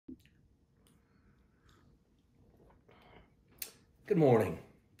Good morning.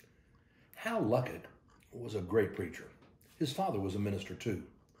 Hal Luckett was a great preacher. His father was a minister too.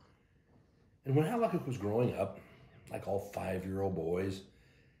 And when Hal Luckett was growing up, like all 5-year-old boys,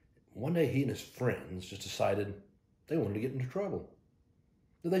 one day he and his friends just decided they wanted to get into trouble.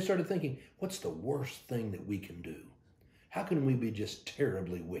 So they started thinking, what's the worst thing that we can do? How can we be just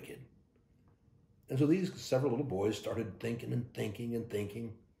terribly wicked? And so these several little boys started thinking and thinking and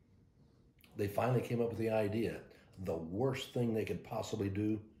thinking. They finally came up with the idea the worst thing they could possibly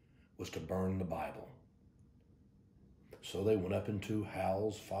do was to burn the Bible. So they went up into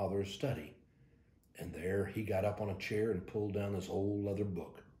Hal's father's study, and there he got up on a chair and pulled down this old leather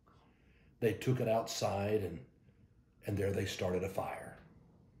book. They took it outside, and there they started a fire.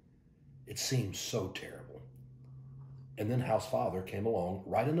 It seemed so terrible. And then Hal's father came along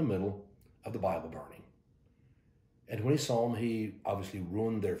right in the middle of the Bible burning. And when he saw him, he obviously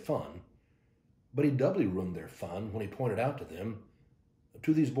ruined their fun. But he doubly ruined their fun when he pointed out to them,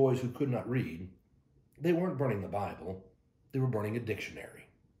 to these boys who could not read, they weren't burning the Bible, they were burning a dictionary.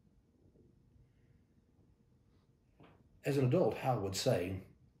 As an adult, Hal would say,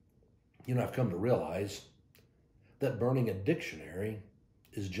 I've come to realize that burning a dictionary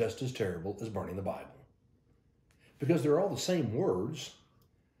is just as terrible as burning the Bible. Because they're all the same words,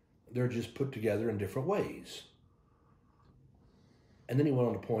 they're just put together in different ways. And then he went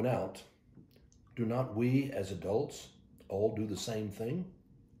on to point out, do not we as adults all do the same thing?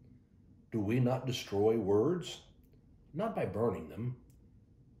 Do we not destroy words? Not by burning them,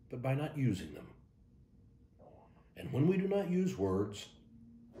 but by not using them. And when we do not use words,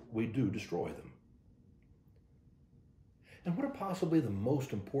 we do destroy them. And what are possibly the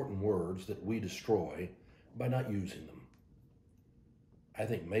most important words that we destroy by not using them? I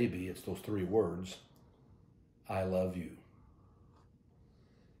think maybe it's those 3 words, I love you.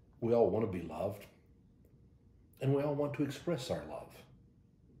 We all want to be loved, and we all want to express our love.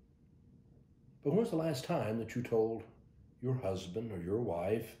 But when was the last time that you told your husband or your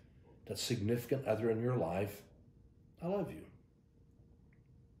wife, that significant other in your life, I love you?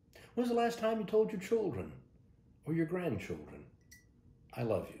 When was the last time you told your children or your grandchildren, I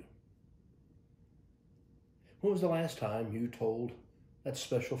love you? When was the last time you told that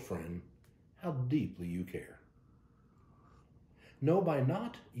special friend how deeply you care? No, by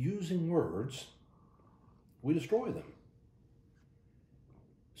not using words, we destroy them.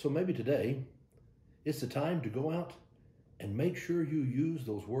 So maybe today, it's the time to go out and make sure you use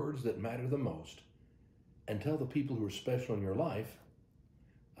those words that matter the most and tell the people who are special in your life,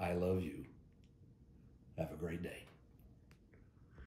 I love you. Have a great day.